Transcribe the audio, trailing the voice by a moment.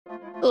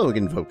Hello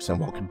again, folks, and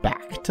welcome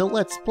back to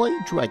Let's Play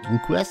Dragon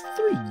Quest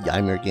III.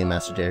 I'm your Game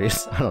Master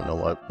Darius. I don't know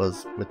what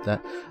was with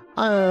that.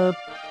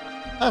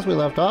 As we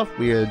left off,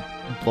 we had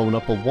blown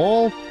up a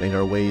wall, made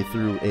our way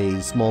through a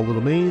small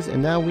little maze,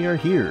 and now we are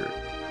here,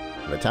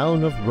 in the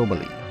town of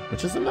Romali,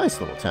 which is a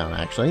nice little town,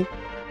 actually.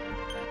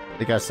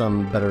 They got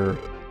some better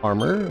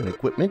armor and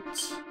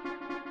equipment.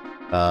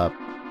 A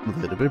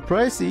little bit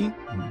pricey,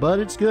 but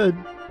it's good.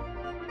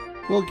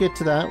 We'll get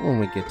to that when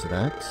we get to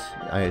that,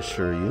 I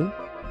assure you.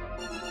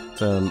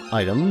 Some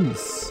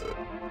items,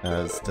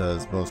 as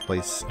does most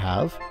places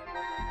have.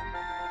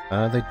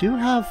 They do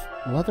have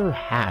leather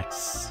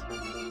hats.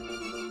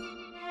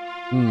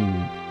 Do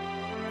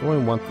I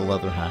want the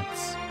leather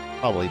hats?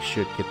 Probably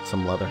should get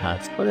some leather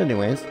hats, but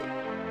anyways.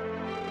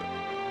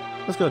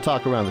 Let's go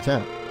talk around the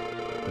town.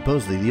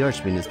 Supposedly the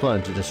Archfiend is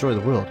plotting to destroy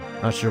the world.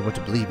 Not sure what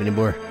to believe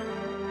anymore.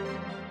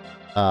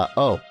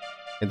 Oh.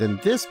 And then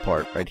this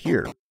part right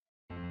here.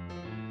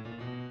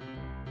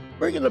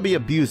 We're gonna be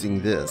abusing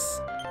this.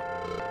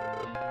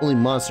 Only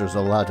monsters are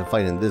allowed to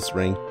fight in this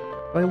ring.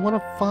 But I want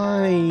to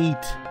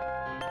fight!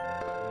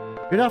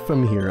 You're not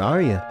from here, are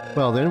you?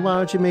 Well then, why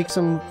don't you make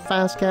some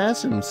fast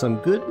casts and some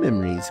good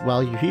memories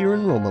while you're here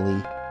in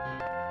Romali?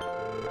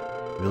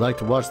 If you'd like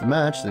to watch the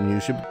match, then you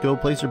should go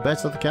place your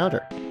bets at the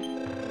counter.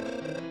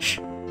 Shh!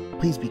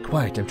 Please be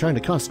quiet, I'm trying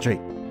to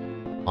concentrate.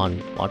 On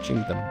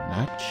watching the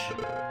match?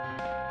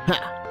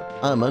 Ha!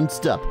 I'm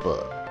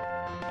unstoppable.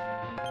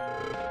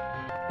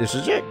 This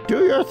is it!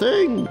 Do your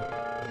thing!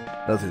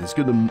 Nothing's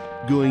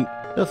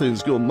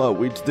going my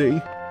way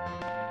today.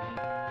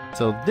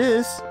 So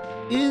this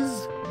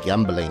is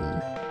gambling.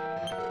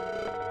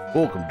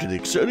 Welcome to the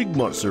exciting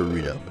monster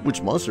arena.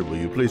 Which monster will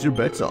you place your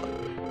bets on?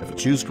 If you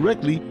choose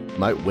correctly, you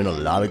might win a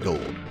lot of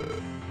gold.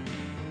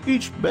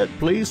 Each bet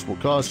placed will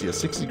cost you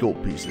 60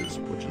 gold pieces.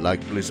 Would you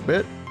like to place a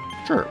bet?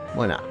 Sure,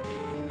 why not?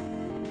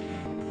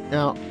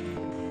 Now,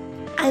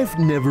 I've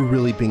never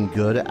really been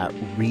good at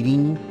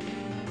reading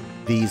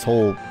these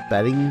whole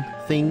betting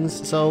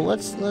things, so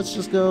let's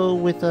just go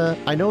with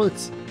I know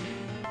it's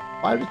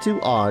 5 to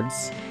 2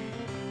 odds,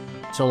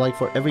 so like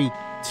for every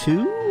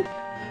 2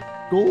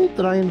 gold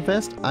that I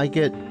invest I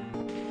get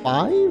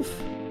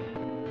 5,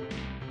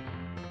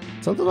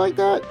 something like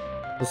that.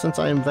 But since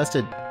I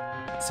invested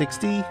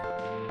 60,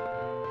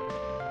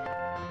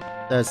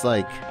 that's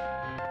a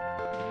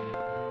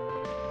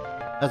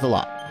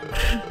lot.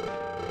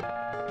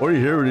 Well,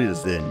 here it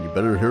is then. You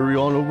better hurry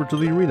on over to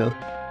the arena.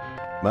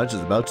 Match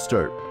is about to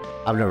start.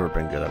 I've never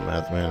been good at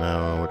math, man. I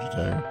don't know what to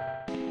tell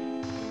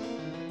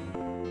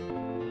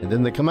you. And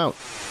then they come out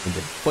and they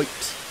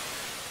fight.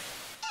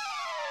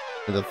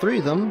 And the 3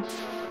 of them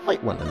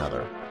fight one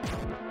another.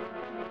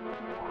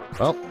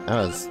 Well, that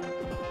was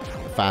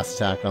a fast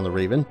attack on the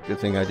Raven. Good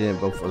thing I didn't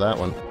vote for that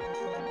one.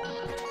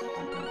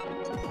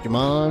 Come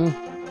on.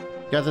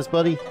 Got this,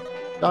 buddy.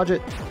 Dodge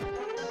it.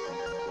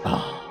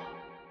 Ah.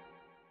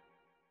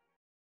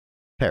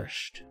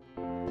 Perished.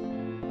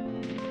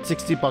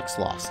 60 bucks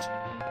lost.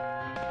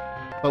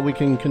 But we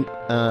can,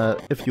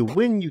 if you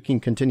win, you can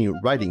continue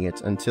writing it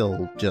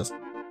until just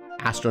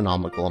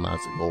astronomical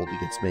amounts of gold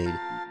gets made.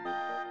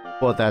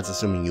 But that's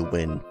assuming you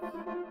win.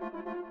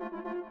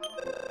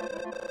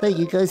 Hey,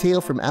 you guys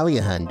hail from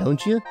Aliahan,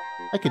 don't you?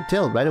 I could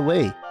tell right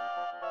away. Is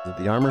it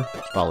the armor?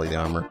 It's probably the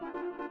armor.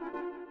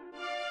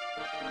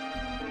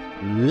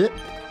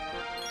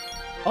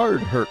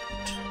 Hard hurt.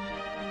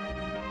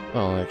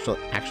 Oh, I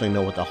actually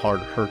know what the hard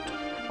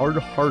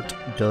heart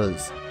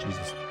does.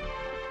 Jesus.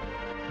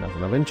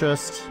 Nothing of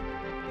interest.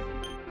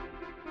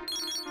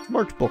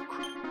 Smart book.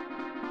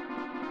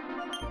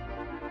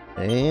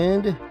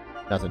 And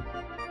nothing.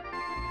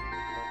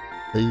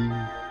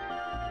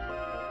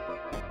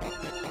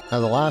 Now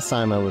the last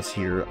time I was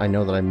here, I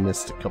know that I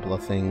missed a couple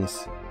of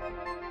things.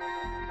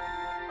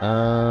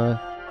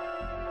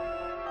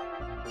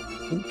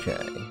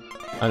 Okay.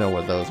 I know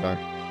what those are.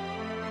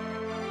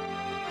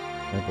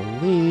 I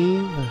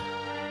believe...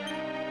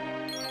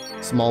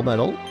 Small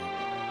metal.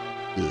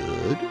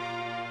 Good.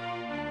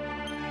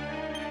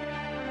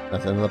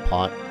 Nothing in the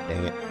pot.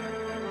 Dang it.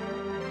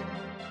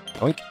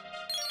 Oink.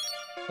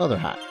 Leather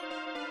hat.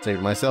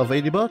 Saved myself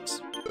 80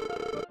 bucks.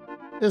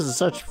 This is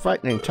such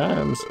frightening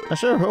times. I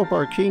sure hope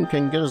our king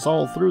can get us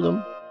all through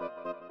them.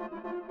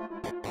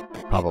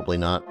 Probably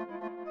not.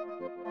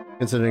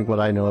 Considering what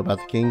I know about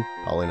the king,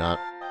 probably not.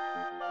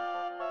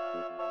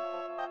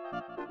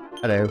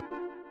 Hello.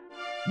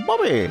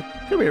 Bobby!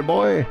 Come here,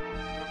 boy!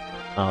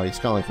 Oh, he's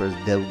calling for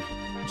his dog,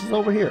 which is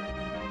over here.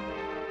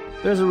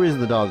 There's a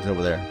reason the dog's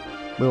over there.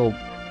 We'll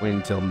wait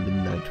until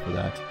midnight for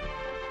that.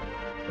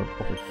 But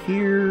over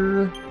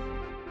here...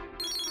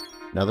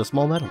 Another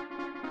small metal.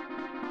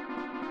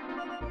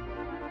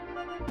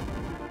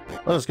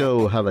 Let us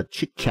go have a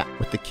chit-chat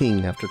with the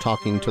king after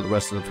talking to the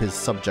rest of his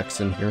subjects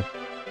in here.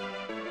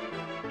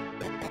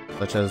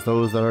 Such as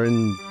those that are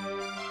in...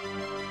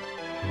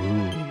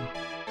 Ooh.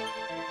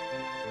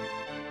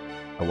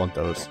 I want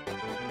those.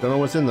 Don't know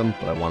what's in them,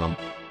 but I want them.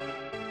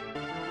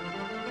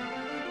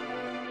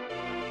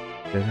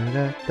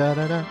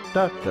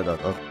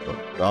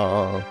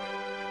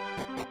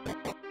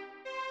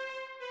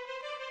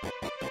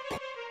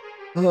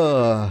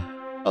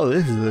 Oh,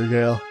 this is a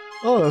jail.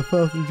 Oh, I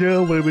thought the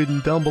jail would have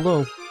been down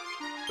below.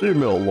 Leave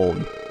me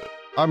alone.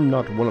 I'm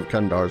not one of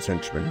Kandar's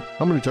henchmen.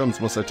 How many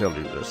times must I tell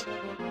you this?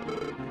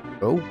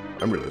 Oh,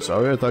 I'm really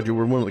sorry. I thought you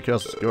were one of the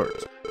castle's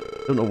guards.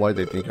 Don't know why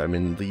they think I'm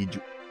in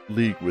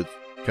league with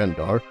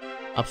Kandar.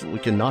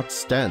 Absolutely cannot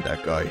stand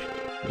that guy.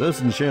 He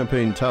lives in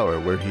Champagne Tower,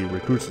 where he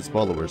recruits his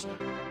followers.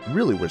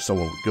 Really wish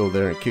someone would go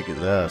there and kick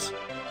his ass.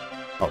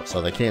 Oh,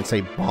 so they can't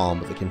say bomb,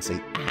 but they can say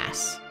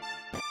ass.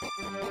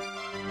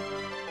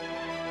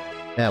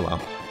 Yeah,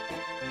 well.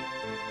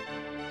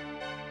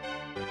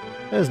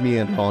 Let's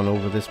meander on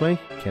over this way.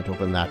 Can't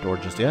open that door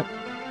just yet.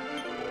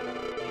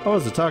 I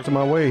was attacked on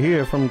my way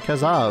here from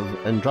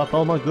Kazav and dropped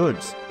all my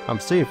goods. I'm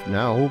safe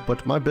now,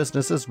 but my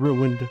business is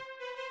ruined.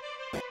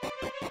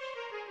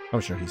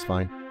 I'm sure he's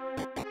fine.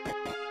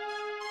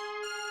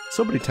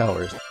 So many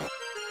towers.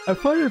 I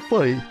find it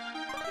funny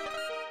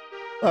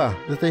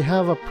that they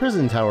have a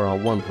prison tower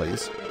on one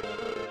place.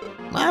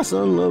 My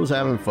son loves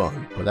having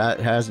fun, but that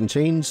hasn't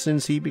changed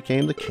since he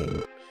became the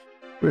king.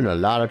 We're in a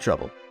lot of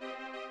trouble.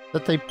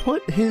 That they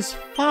put his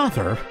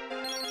father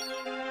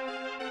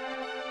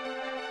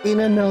in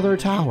another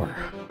tower.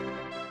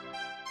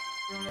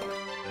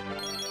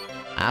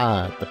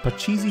 Ah, the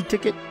Pachisi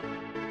ticket.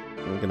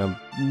 We're gonna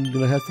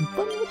have some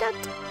fun with that.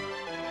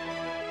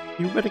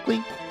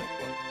 Theoretically.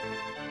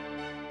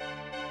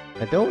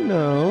 I don't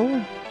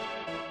know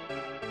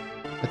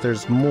if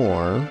there's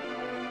more.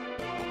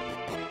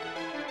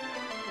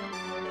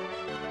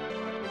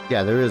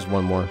 Yeah, there is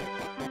one more.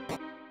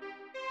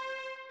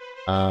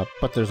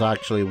 But there's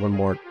actually one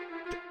more.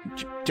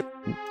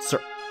 Sir,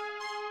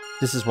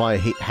 this is why I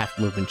hate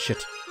half-moving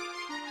shit.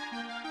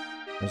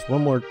 There's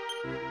one more,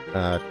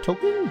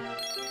 token?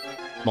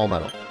 Small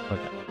metal.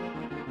 Okay.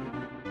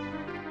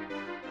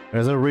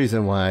 There's a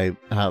reason why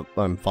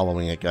I'm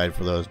following a guide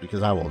for those,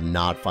 because I will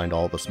not find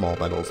all the small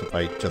metals if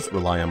I just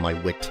rely on my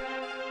wit.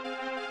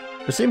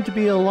 There seemed to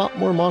be a lot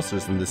more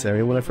monsters in this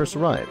area when I first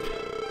arrived.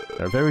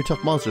 There are very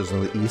tough monsters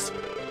in the east.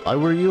 If I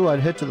were you,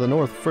 I'd head to the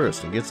north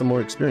first and get some more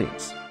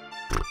experience.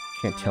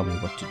 Can't tell me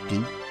what to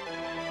do.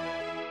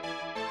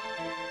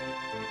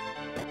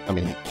 I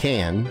mean, he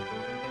can.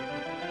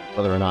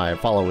 Whether or not I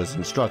follow his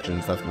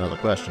instructions, that's another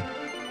question.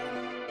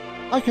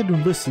 I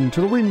can listen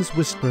to the wind's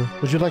whisper.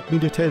 Would you like me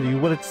to tell you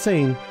what it's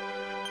saying?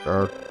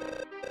 Sure.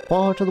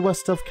 Far to the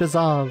west of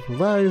Kazav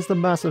lies the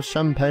massive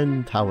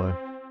Champagne Tower.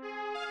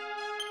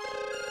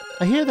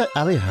 I hear that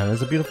Aliahan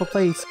is a beautiful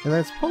place, and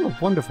that it's full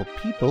of wonderful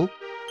people.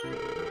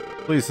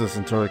 Please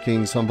listen to our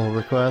king's humble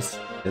request.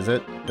 Is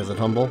it? Is it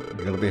humble?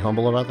 You're gonna be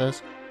humble about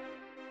this?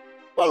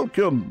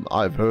 Welcome!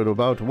 I've heard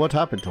about what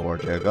happened to our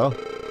Jaga.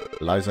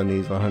 Liza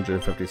needs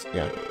 150...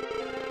 yeah.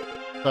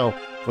 So,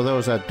 for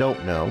those that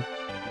don't know,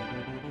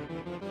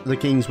 the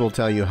kings will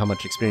tell you how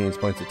much experience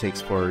points it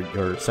takes for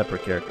your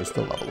separate characters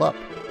to level up.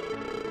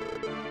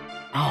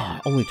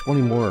 Ah, only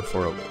 20 more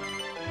for a...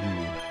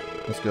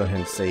 Let's go ahead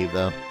and save,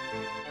 though.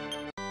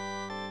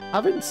 I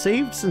haven't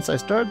saved since I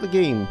started the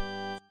game.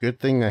 Good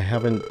thing I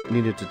haven't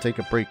needed to take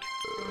a break.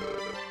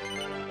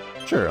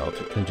 Sure, I'll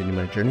continue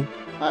my journey.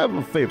 I have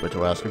a favor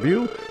to ask of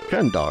you.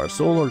 Kandar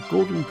stole our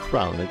golden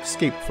crown and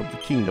escaped from the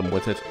kingdom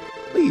with it.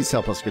 Please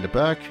help us get it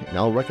back, and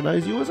I'll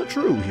recognize you as a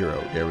true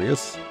hero,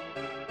 Darius.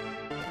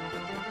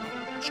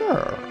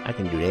 Sure, I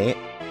can do that.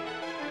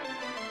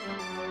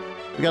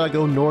 We gotta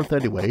go north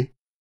anyway.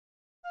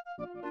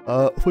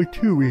 For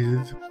two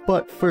reasons.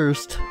 But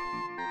first,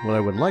 what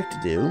I would like to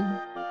do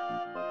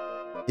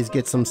is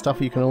get some stuff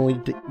you can only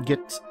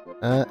get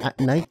at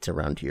night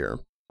around here.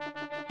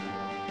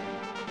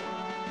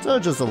 So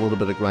just a little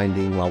bit of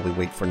grinding while we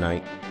wait for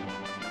night.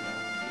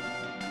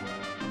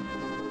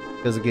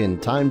 Because again,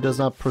 time does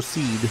not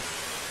proceed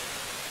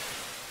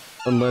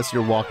unless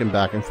you're walking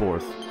back and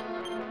forth.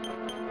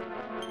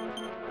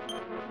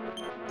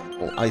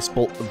 We'll ice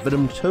bolt the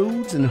venom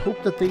toads and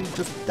hope that they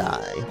just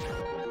die.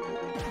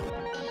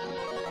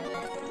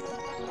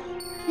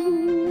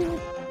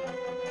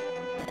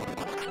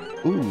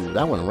 Ooh,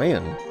 that one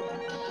ran.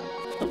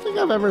 I don't think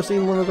I've ever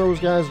seen one of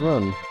those guys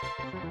run.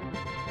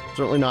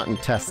 Certainly not in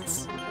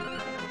tests.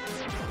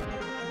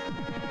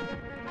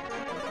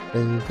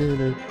 Oh,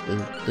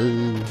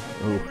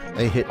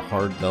 they hit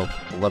hard though.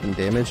 11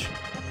 damage.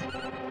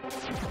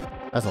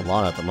 That's a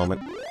lot at the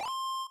moment.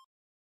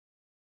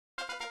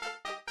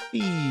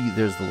 Eee,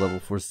 there's the level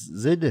for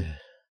Zid.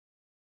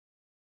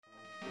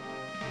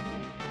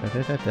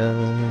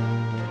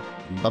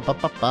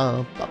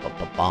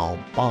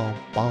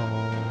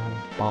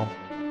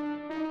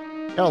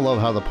 Gotta love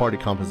how the party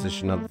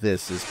composition of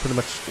this is pretty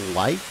much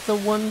like the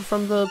one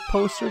from the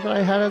poster that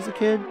I had as a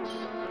kid.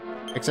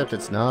 Except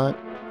it's not.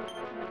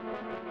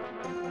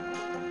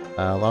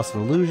 Loss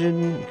of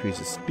illusion,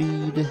 increases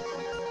speed,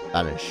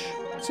 banish.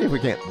 Let's see if we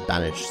can't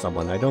banish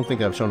someone. I don't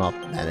think I've shown off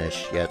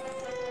banish yet.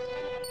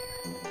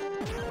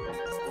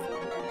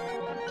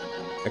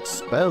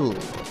 Expel.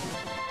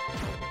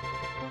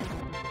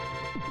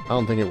 I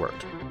don't think it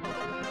worked.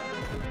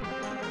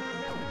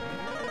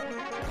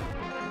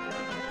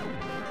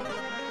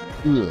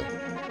 Ugh.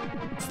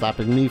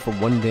 Slapping me for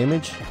 1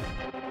 damage?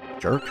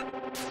 Jerk.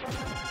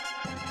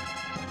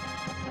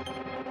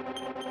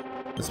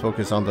 Let's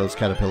focus on those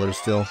caterpillars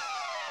still.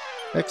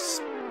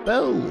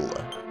 Expel!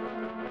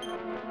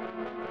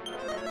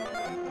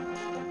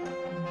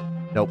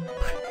 Nope.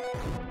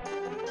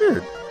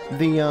 Weird.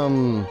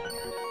 The,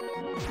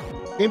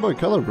 Game Boy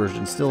Color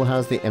version still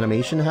has the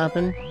animation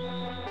happen.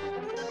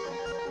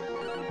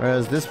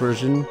 Whereas this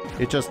version,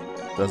 it just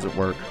doesn't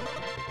work.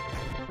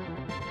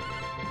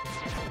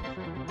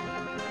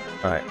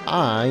 Alright,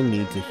 I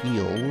need to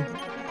heal.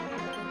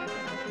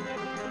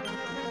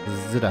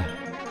 Zita.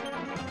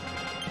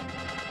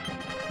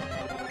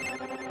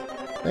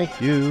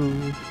 Thank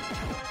you.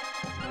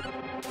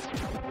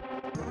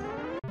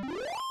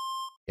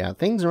 Yeah,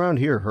 things around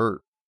here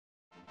hurt.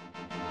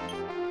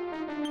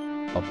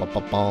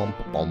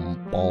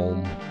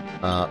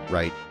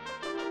 Right.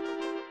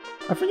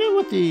 I forget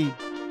what the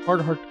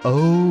hard heart.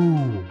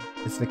 Oh,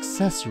 it's an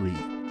accessory.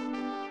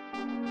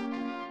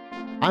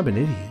 I'm an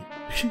idiot.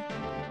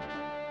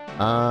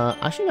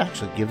 I should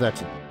actually give that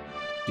to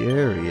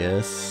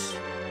Darius.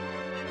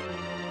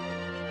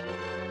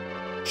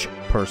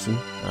 Person.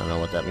 I don't know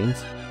what that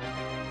means.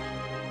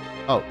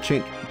 Oh,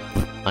 change.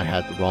 I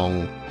had the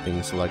wrong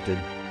thing selected.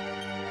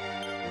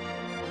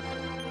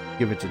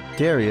 Give it to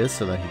Darius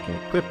so that he can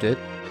equip it.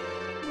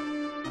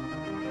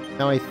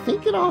 Now I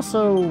think it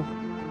also...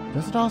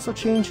 Does it also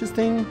change his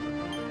thing?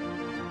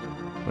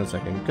 One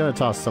second. I'm gonna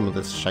toss some of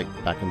this shite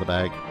back in the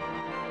bag.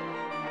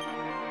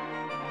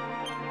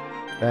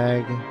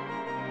 Bag.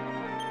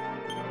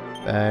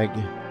 Bag.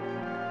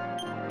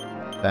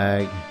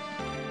 Bag.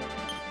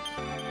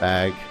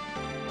 Bag.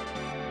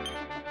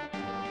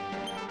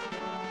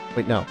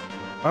 Wait, no.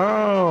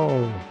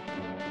 Oh!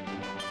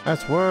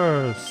 That's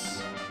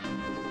worse.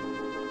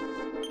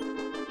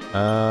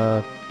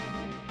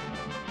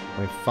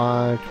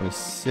 25,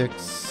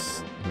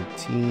 26,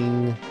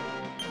 18.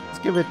 Let's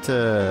give it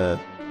to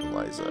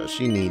Eliza.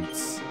 She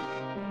needs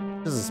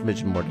just a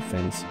smidgen more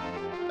defense.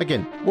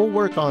 Again, we'll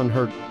work on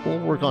her. We'll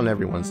work on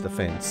everyone's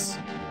defense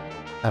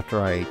after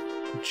I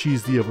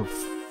cheese the other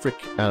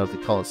frick out of the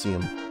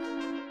Coliseum.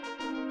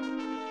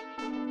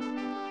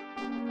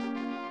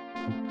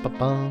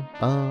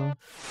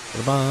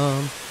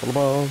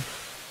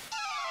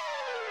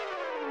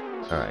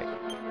 Alright.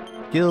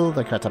 Kill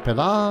the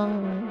caterpillar.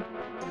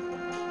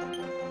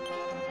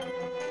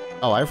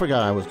 Oh, I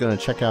forgot I was gonna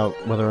check out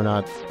whether or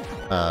not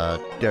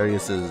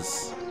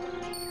Darius's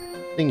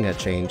thing had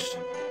changed.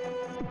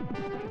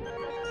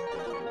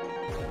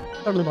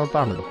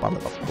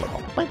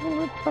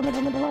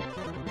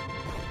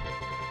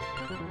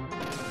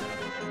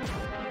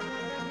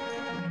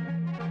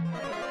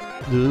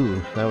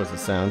 Ooh, that was a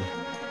sound.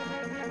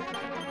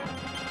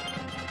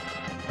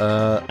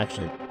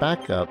 Actually,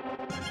 back up.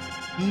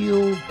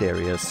 Heal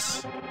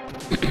Darius.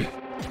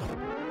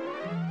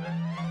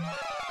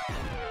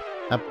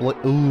 That boy.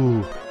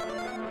 Ooh.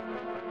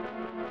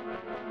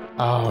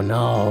 Oh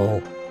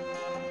no.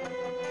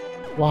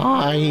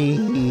 Why?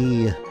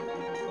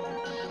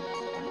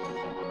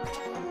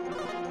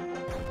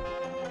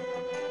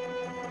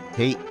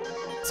 Hate.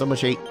 So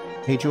much hate.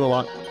 Hate you a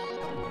lot.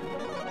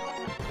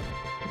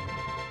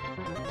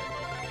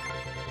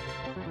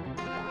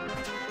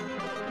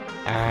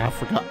 Ah, I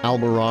forgot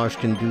Almirage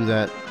can do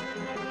that.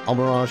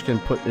 Almirage can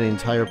put an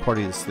entire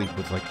party to sleep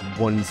with like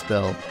one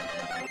spell.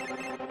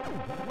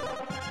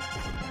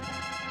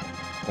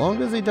 As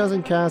long as he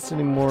doesn't cast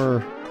any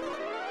more...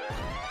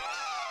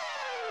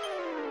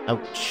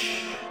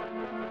 Ouch.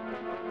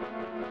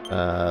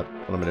 What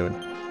am I doing?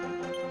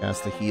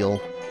 Cast the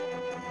heal.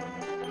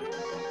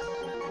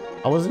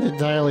 I wasn't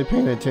entirely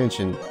paying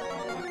attention.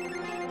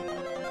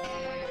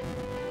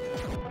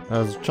 I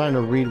was trying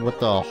to read what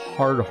the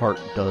hard heart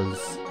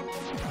does.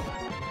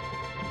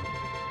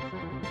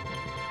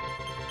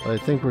 But I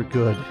think we're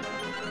good.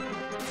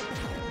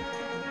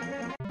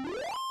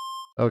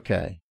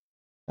 Okay.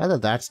 Now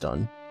that that's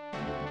done.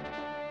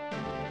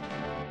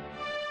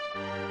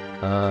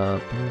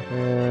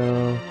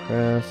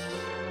 Crest.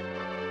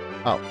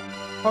 Oh,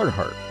 hard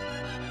heart.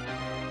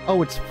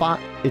 Oh,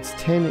 it's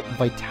 10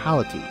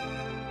 vitality.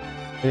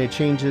 And it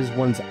changes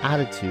one's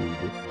attitude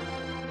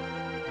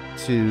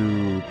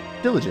to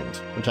diligent,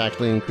 which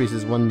actually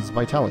increases one's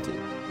vitality.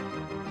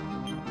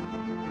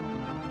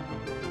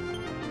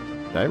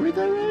 Did I read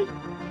that right?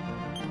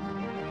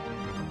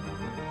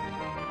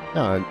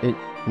 No, it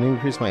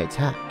increased my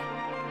attack.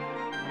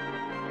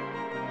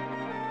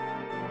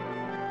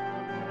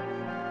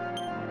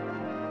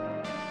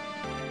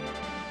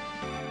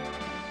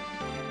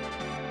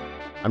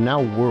 I'm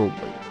now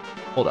worldly.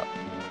 Hold up.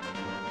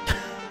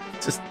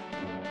 Just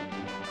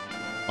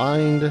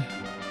find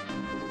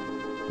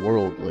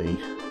worldly.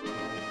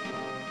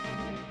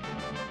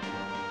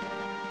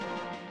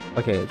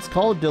 Okay, it's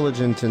called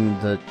Diligent in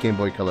the Game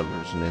Boy Color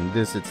version. In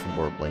this, it's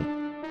worldly.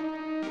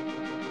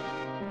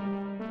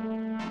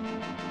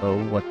 Oh,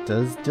 what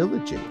does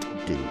Diligent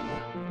do?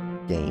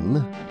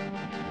 Game.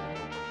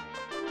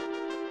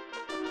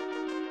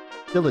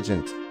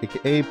 Diligent,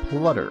 aka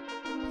Plugger.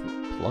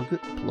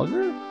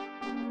 Plugger?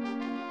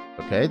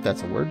 Okay,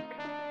 that's a word.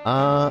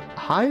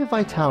 High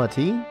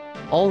vitality,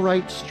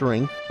 alright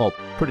strength, well,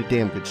 pretty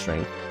damn good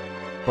strength,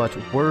 but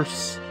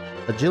worse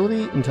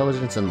agility,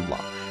 intelligence, and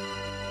luck.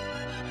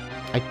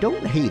 I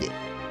don't hate it.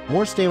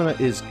 More stamina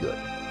is good.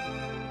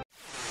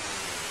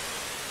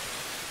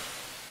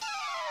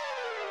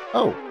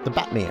 Oh, the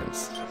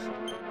Batmans.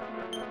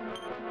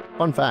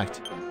 Fun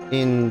fact,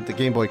 in the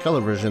Game Boy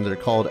Color version, they're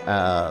called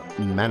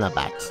Mana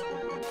Bats.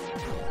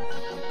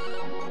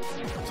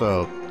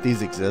 So,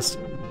 these exist.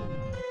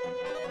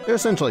 They're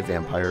essentially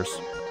vampires.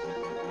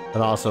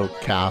 And also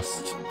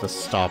cast the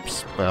stop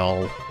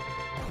spell.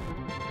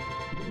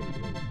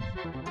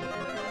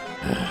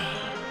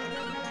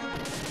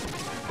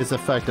 It's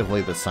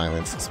effectively the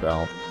silence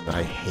spell.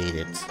 I hate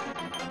it.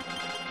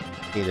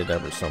 Hate it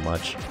ever so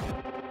much.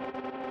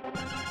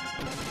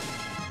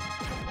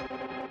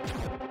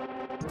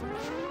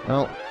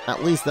 Well,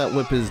 at least that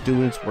whip is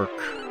doing its work.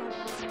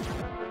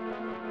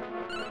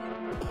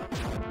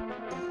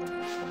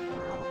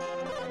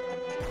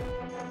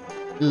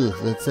 Ugh,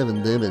 that's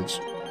 7 damage.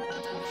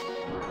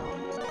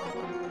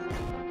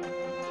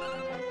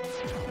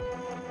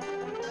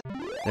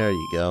 There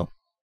you go.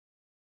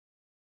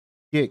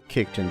 Get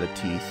kicked in the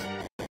teeth.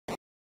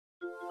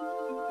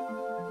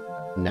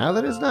 Now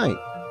that it's night,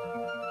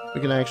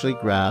 we can actually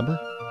grab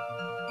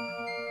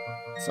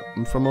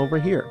something from over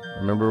here.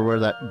 Remember where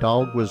that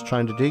dog was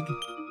trying to dig?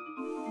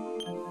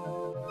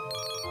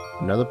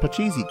 Another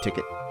Pachisi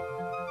ticket.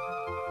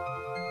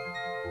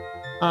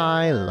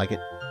 I like it.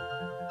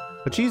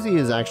 Pachisi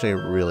is actually a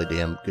really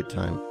damn good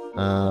time.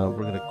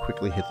 We're gonna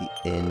quickly hit the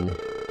inn.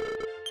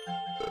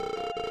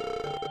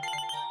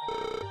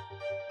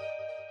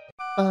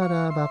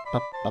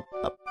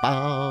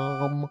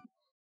 Ba-da-ba-ba-ba-ba-bum.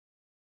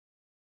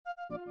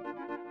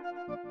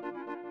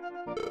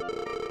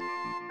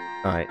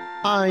 Alright,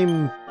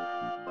 I'm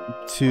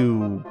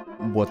to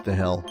what the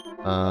hell?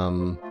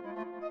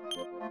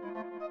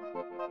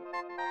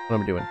 What am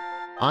I doing?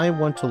 I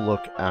want to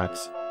look at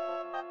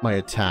my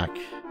attack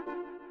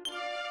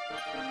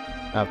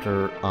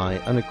after I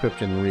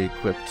unequipped and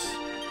re-equipped.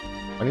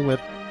 Funny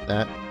whip,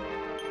 that.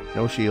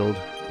 No shield,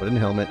 wooden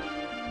helmet.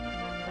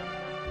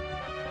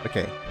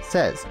 Okay, it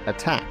says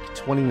attack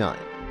 29.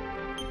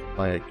 If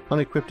I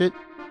unequipped it.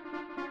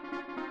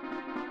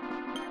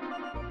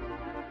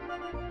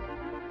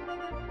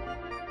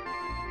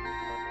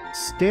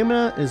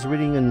 Stamina is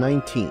reading a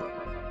 19.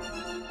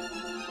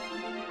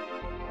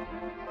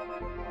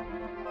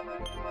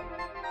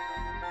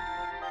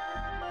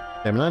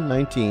 Stamina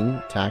 19,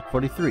 attack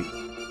 43.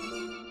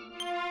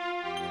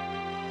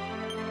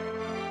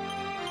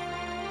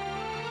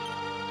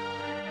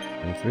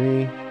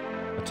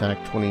 Attack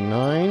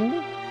 29.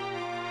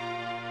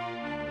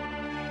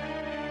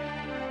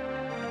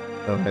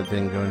 Go ahead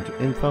then go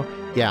into info.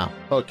 Yeah,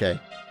 okay.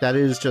 That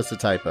is just a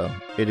typo.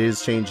 It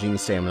is changing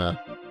stamina,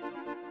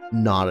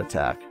 not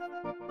attack.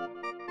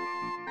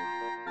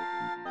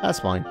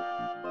 That's fine.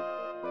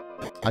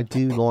 I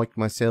do like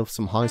myself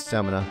some high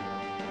stamina.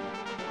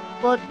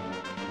 But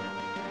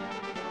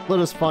let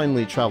us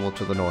finally travel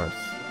to the north.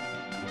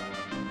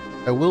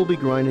 I will be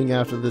grinding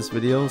after this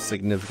video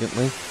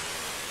significantly.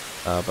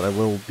 But I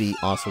will be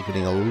also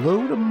getting a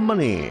load of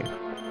money.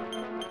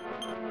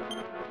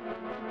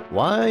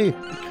 Why?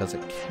 Because I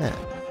can.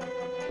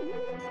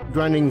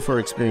 Grinding for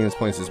experience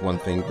points is one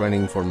thing,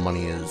 grinding for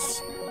money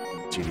is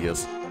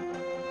tedious.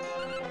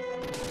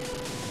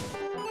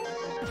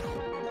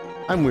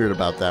 I'm weird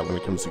about that when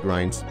it comes to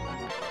grinds.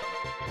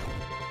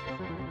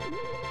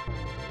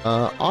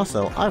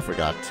 Also, I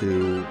forgot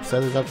to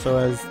set it up so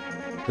as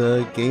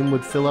the game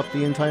would fill up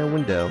the entire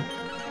window.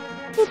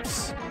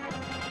 Oops.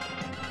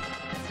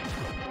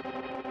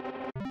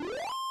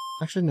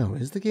 Actually, no.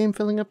 Is the game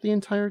filling up the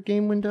entire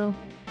game window?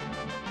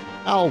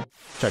 I'll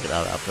check it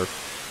out after.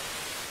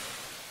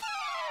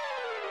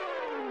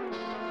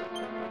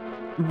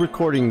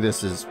 Recording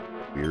this is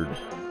weird.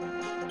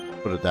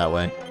 Put it that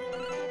way.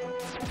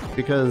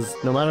 Because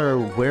no matter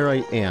where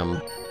I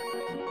am,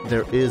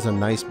 there is a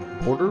nice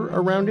border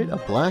around it, a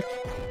black,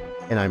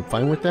 and I'm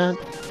fine with that.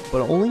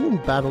 But only in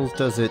battles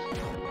does it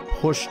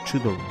push to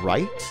the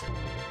right.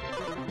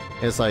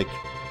 And it's like,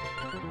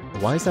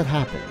 why does that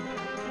happen?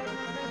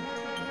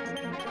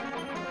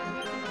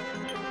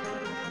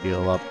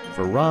 Heal up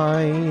for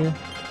Rye.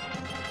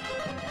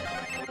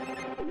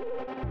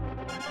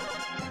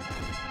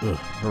 Ugh,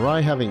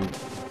 Rye having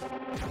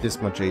this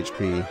much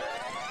HP,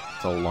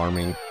 it's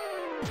alarming.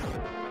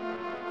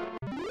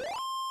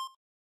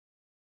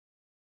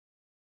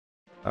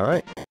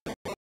 Alright.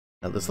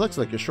 Now this looks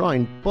like a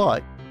shrine,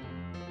 but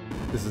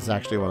this is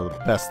actually one of the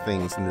best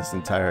things in this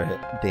entire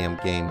damn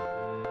game.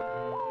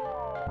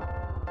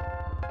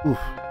 Oof.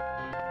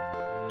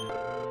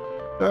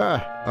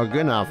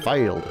 Again I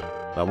failed.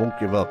 I won't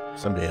give up.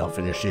 Someday I'll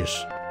finish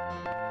this.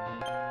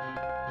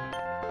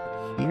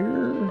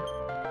 Here?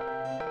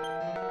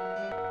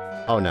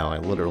 Oh no, I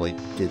literally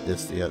did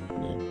this the other...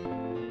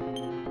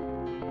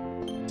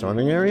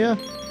 Sorting area?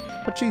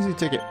 Pachisi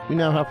ticket. We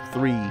now have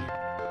 3.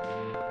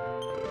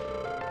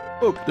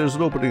 Look, there's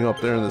an opening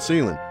up there in the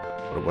ceiling.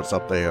 Wonder what's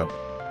up there.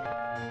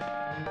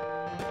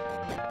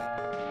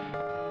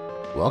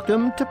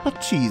 Welcome to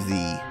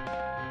Pachisi.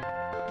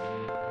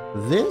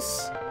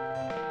 This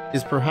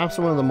is perhaps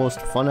one of the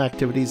most fun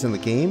activities in the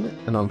game,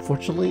 and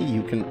unfortunately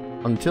you can,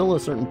 until a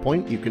certain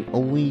point, you can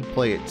only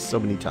play it so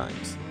many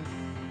times.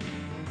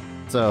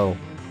 So,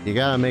 you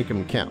gotta make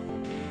them count.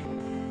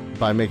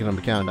 By making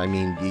them count, I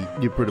mean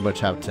you pretty much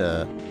have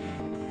to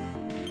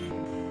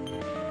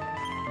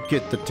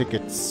get the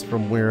tickets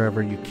from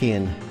wherever you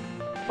can.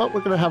 But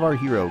we're gonna have our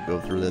hero go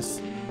through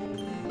this.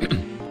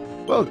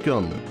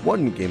 Welcome!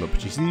 One game of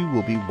Pachisi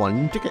will be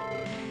one ticket.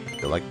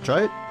 Would you like to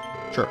try it?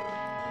 Sure.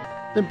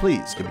 Then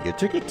please give me your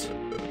ticket.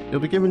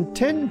 You'll be given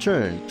 10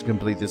 turns to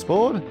complete this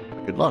board.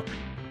 Good luck.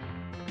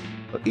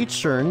 For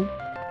each turn,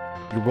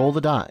 you roll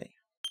the die.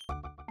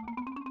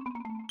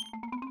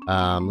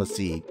 Let's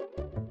see.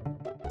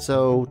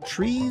 So,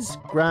 trees,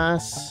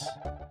 grass,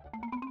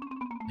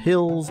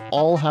 hills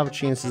all have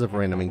chances of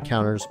random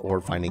encounters or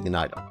finding an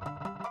item.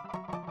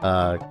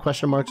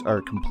 Question marks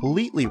are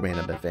completely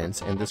random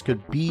events, and this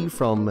could be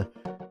from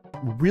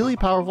really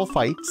powerful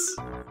fights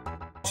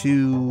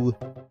to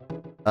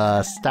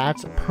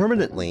stats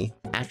permanently,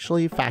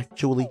 actually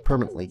factually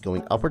permanently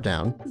going up or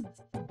down,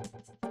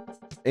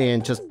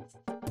 and just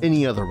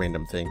any other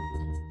random thing.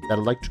 That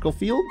electrical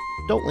field,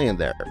 don't land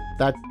there.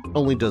 That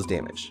only does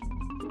damage.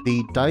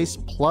 The dice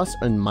plus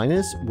and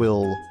minus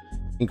will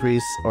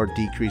increase or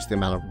decrease the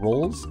amount of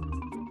rolls.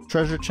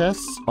 Treasure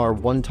chests are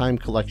one-time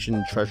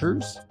collection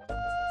treasures.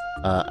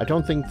 I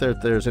don't think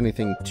that there's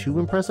anything too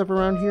impressive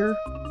around here.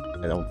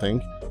 I don't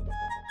think.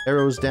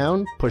 Arrows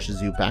down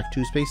pushes you back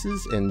 2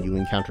 spaces and you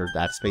encounter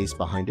that space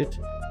behind it.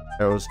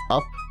 Arrows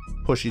up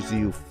pushes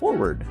you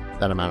forward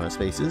that amount of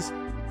spaces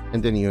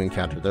and then you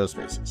encounter those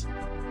spaces.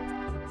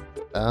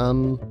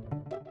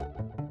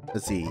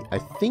 Let's see. I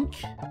think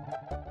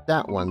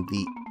that one,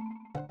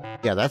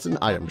 yeah, that's an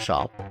item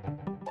shop.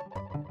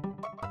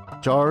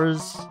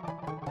 Jars,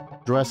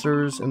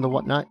 dressers, and the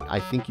whatnot, I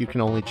think you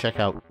can only check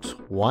out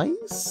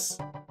twice?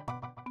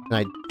 And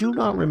I do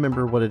not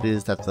remember what it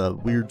is that the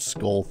weird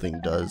skull thing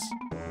does.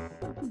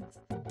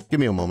 Give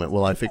me a moment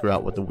while I figure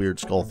out what the weird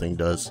skull thing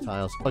does.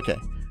 Tiles. Okay,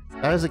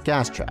 that is a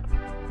gas trap.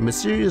 A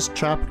mysterious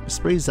trap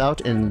sprays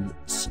out and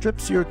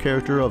strips your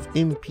character of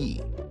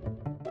MP.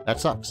 That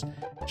sucks.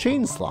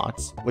 Chain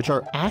slots, which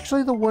are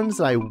actually the ones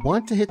that I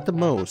want to hit the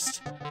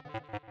most.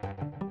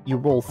 You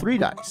roll 3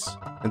 dice,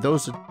 and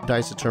those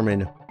dice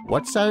determine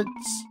what stat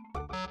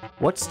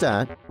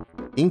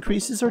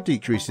increases or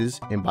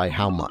decreases, and by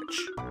how much.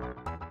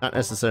 Not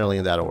necessarily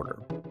in that order.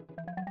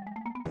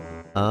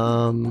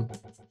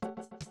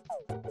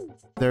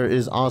 There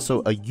is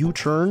also a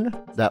U-turn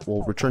that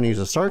will return you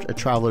to start, a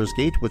traveler's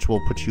gate, which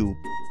will put you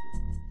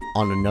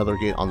on another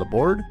gate on the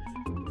board,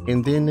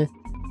 and then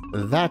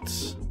that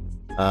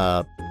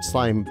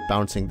slime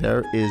bouncing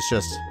there is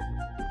just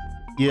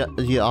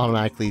you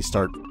automatically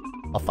start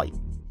a fight.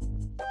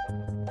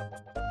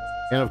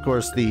 And of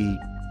course the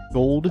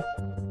gold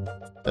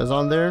is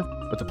on there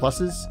with the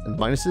pluses and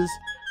the minuses.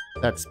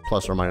 That's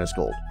plus or minus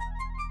gold.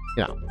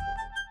 You know.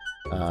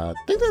 I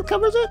think that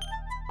covers it.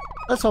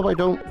 Let's hope I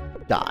don't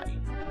die.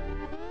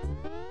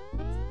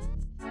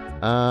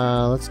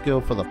 Let's go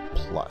for the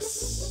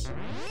plus.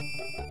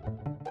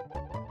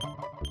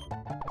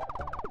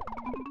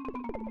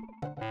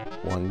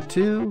 One,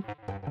 two.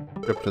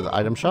 Trip to the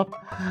item shop.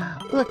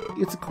 Look,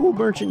 it's a cool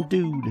merchant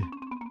dude.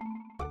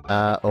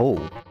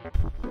 Oh.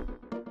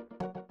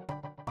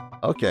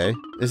 Okay,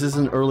 this is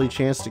an early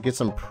chance to get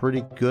some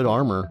pretty good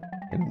armor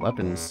and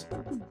weapons.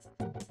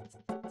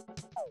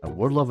 I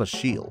would love a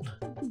shield,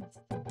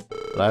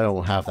 but I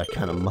don't have that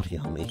kind of money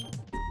on me.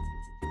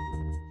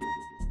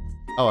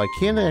 Oh, I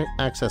can't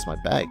access my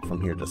bag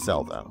from here to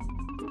sell, though.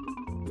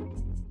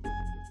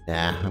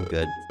 Nah, I'm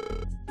good.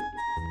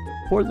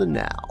 For the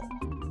now.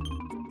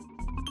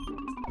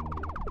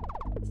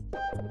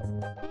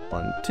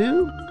 1,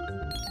 2.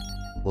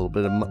 A little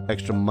bit of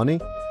extra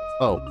money.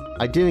 Oh,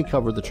 I didn't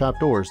cover the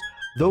trapdoors.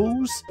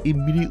 Those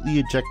immediately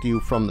eject you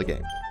from the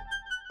game.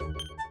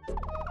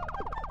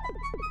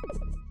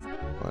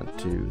 1,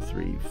 2,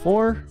 3,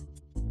 4.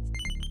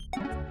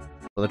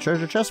 For the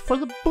treasure chest for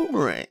the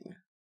boomerang.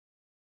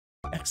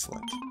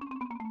 Excellent.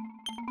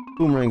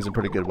 Boomerang's a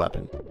pretty good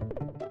weapon.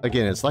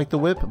 Again, it's like the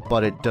whip,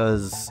 but it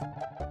does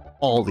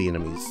all the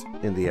enemies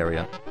in the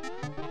area.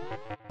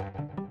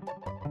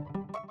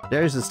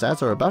 There's the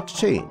stats are about to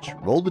change.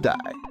 Roll the die.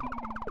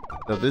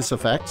 So this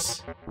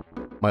affects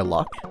my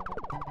luck.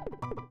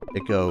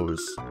 It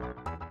goes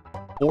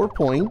 4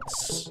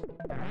 points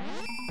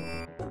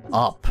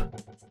up.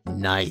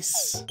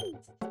 Nice.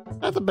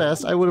 Not the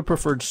best. I would have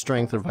preferred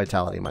strength or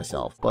vitality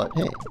myself, but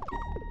hey.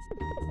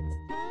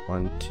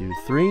 1, 2,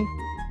 3.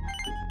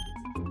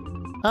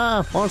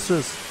 Ah,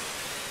 monsters.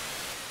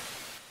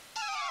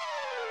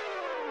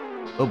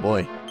 Oh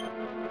boy.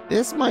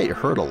 This might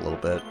hurt a little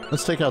bit.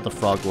 Let's take out the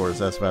frog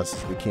ores as fast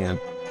as we can.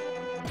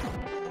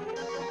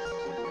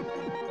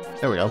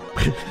 There we go.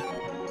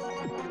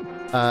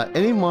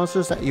 Any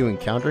monsters that you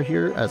encounter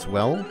here as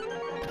well,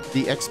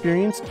 the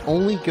experience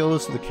only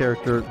goes to the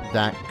character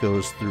that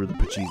goes through the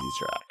Pachisi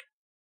Track.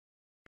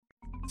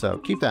 So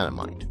keep that in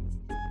mind.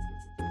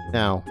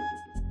 Now,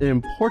 an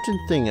important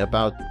thing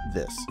about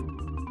this.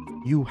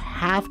 you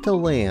have to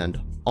land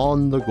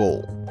on the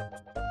goal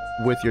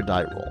with your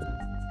die roll.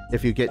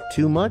 If you get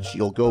too much,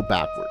 you'll go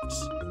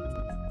backwards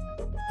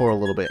for a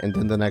little bit, and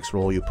then the next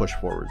roll you push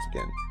forwards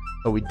again.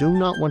 But we do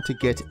not want to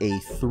get a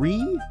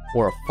 3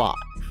 or a 5.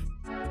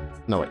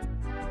 No, wait.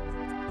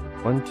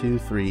 1, 2,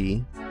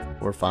 3,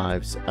 4,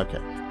 5, 6. Okay.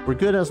 We're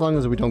good as long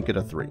as we don't get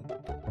a 3.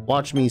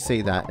 Watch me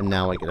say that, and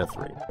now I get a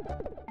 3.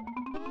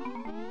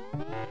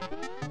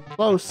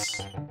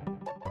 Close.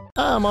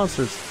 Ah,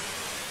 monsters.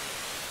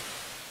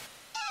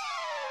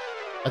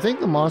 I think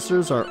the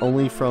monsters are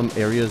only from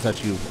areas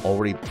that you've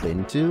already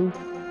been to.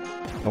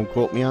 Don't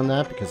quote me on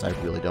that, because I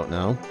really don't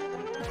know.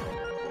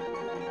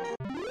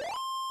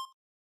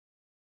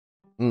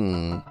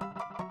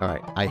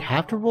 Alright, I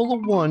have to roll a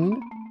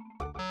 1.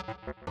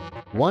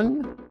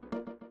 1,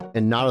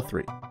 and not a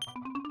 3.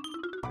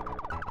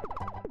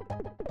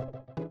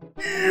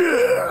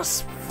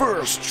 Yes!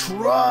 First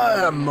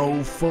try,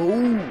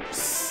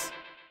 mofos!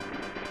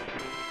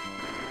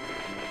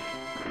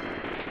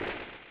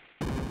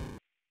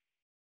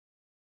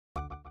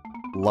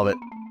 Love it.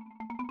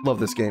 Love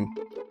this game.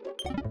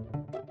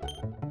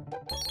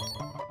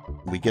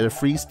 We get a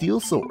free steel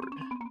sword.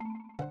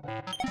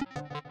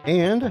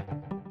 And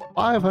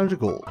 500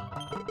 gold.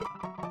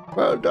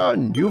 Well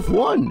done, you've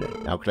won!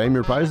 Now claim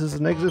your prizes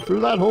and exit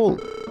through that hole.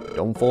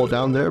 Don't fall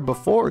down there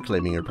before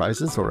claiming your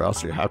prizes, or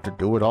else you have to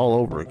do it all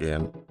over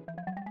again.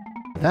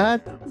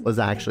 That was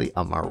actually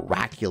a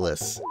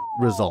miraculous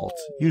result.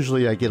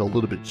 Usually I get a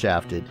little bit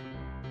shafted.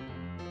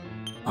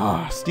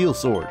 Ah, steel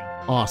sword.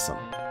 Awesome.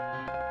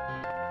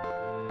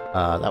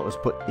 That was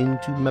put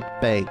into my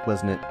bag,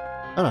 wasn't it?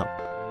 Oh no.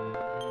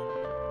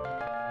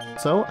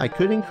 So I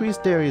could increase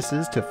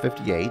Darius's to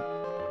 58,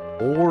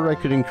 or I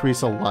could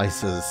increase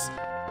Eliza's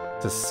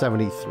to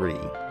 73.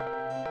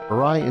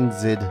 Mirai and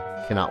Zid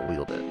cannot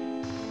wield it.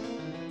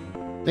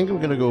 I think I'm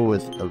gonna go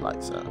with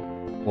Eliza.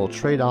 We'll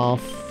trade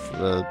off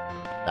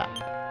that.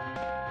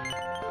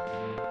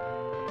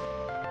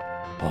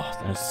 Oh,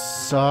 that's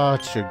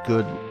such a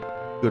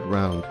good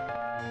round.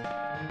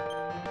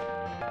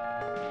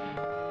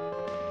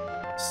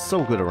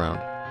 So good a round.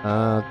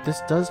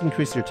 This does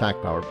increase your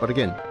attack power, but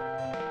again,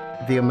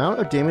 the amount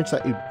of damage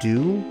that you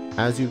do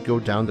as you go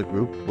down the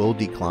group will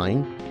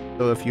decline.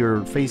 So if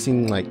you're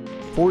facing like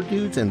 4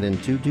 dudes and then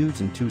 2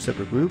 dudes in 2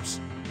 separate groups,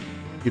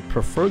 you'd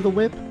prefer the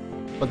whip,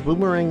 but the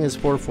boomerang is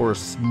for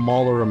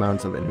smaller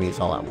amounts of enemies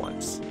all at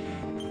once.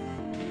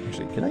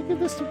 Actually, can I give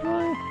this to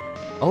Brian?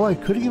 Oh, I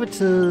could give it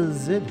to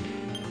Zid.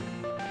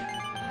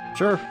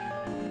 Sure.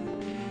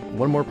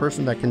 One more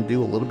person that can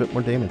do a little bit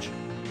more damage.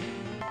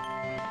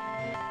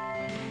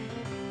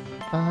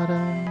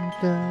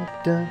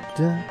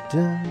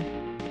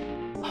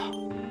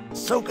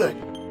 So good.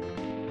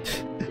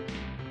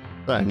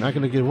 I'm not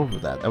gonna get over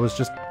that. That was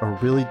just a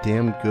really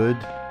damn good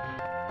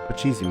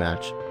Pachisi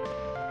match.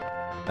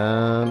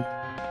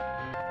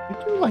 You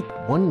do like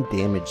 1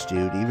 damage,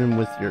 dude, even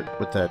with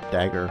that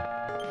dagger.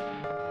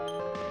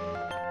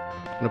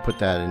 I'm gonna put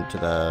that into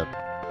the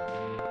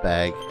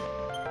bag.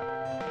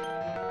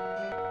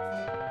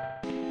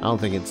 I don't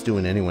think it's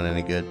doing anyone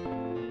any good.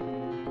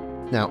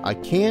 Now, I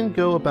can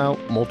go about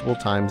multiple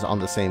times on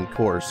the same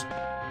course,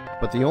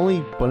 but the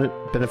only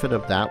benefit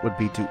of that would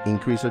be to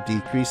increase or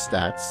decrease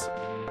stats.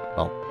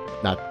 Well,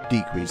 not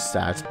decrease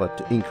stats, but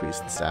to increase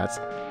the stats.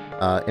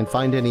 And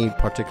find any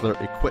particular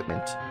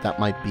equipment that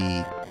might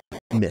be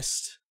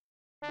missed.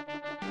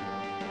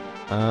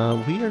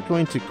 We are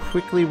going to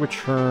quickly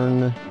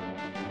return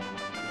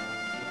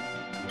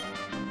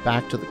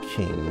back to the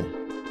king.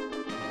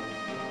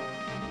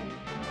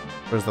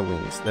 Where's the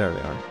wings? There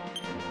they are.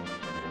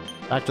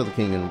 Back to the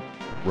king and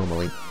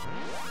Romilly.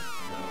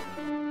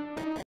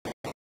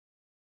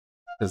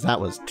 Because that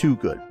was too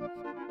good.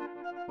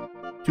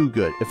 Too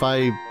good. If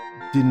I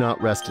did not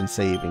rest and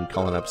save and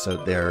call an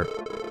episode there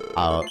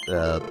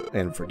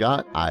and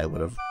forgot, I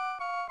would have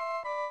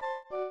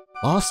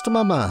lost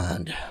my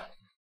mind.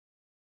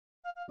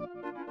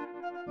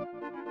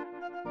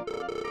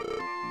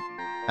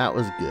 That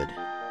was good.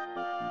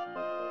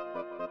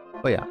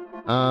 Oh yeah.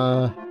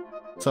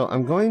 So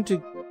I'm going to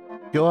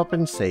go up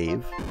and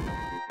save.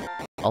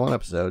 Call an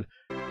episode.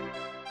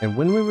 And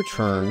when we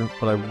return,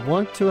 what I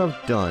want to have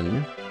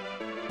done...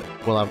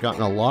 Well, I've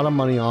gotten a lot of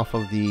money off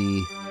of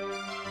the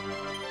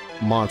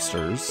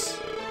monsters.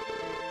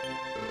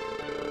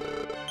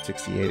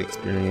 68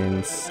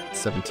 experience,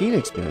 17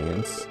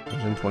 experience,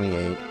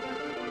 128,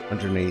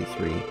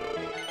 183.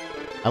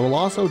 I will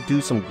also do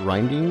some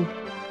grinding.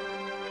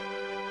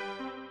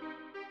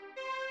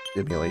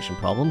 Simulation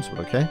problems, but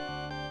okay.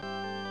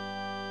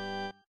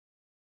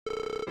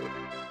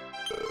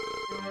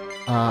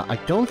 I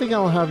don't think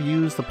I'll have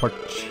used the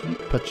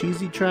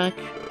Pachisi Track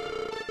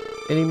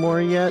anymore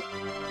yet.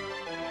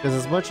 Because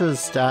as much as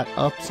stat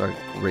ups are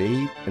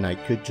great, and I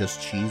could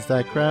just cheese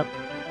that crap,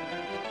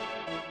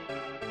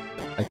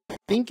 I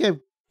think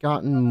I've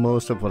gotten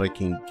most of what I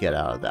can get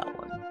out of that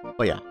one.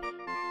 But yeah,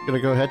 I'm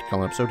gonna go ahead and call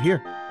an episode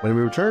here. When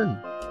we return,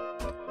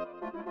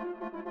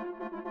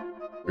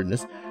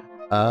 weirdness,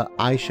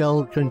 I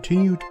shall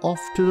continue off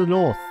to the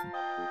north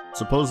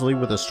supposedly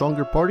with a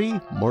stronger party,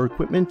 more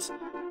equipment,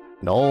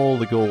 and all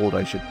the gold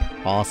I should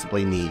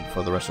possibly need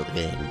for the rest of the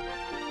game.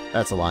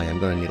 That's a lie, I'm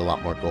going to need a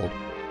lot more gold.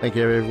 Thank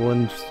you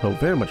everyone so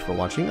very much for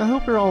watching. I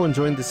hope you're all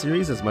enjoying the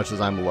series as much as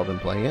I'm loving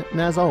playing it,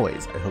 and as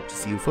always, I hope to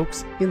see you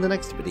folks in the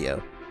next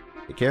video.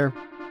 Take care,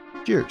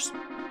 cheers!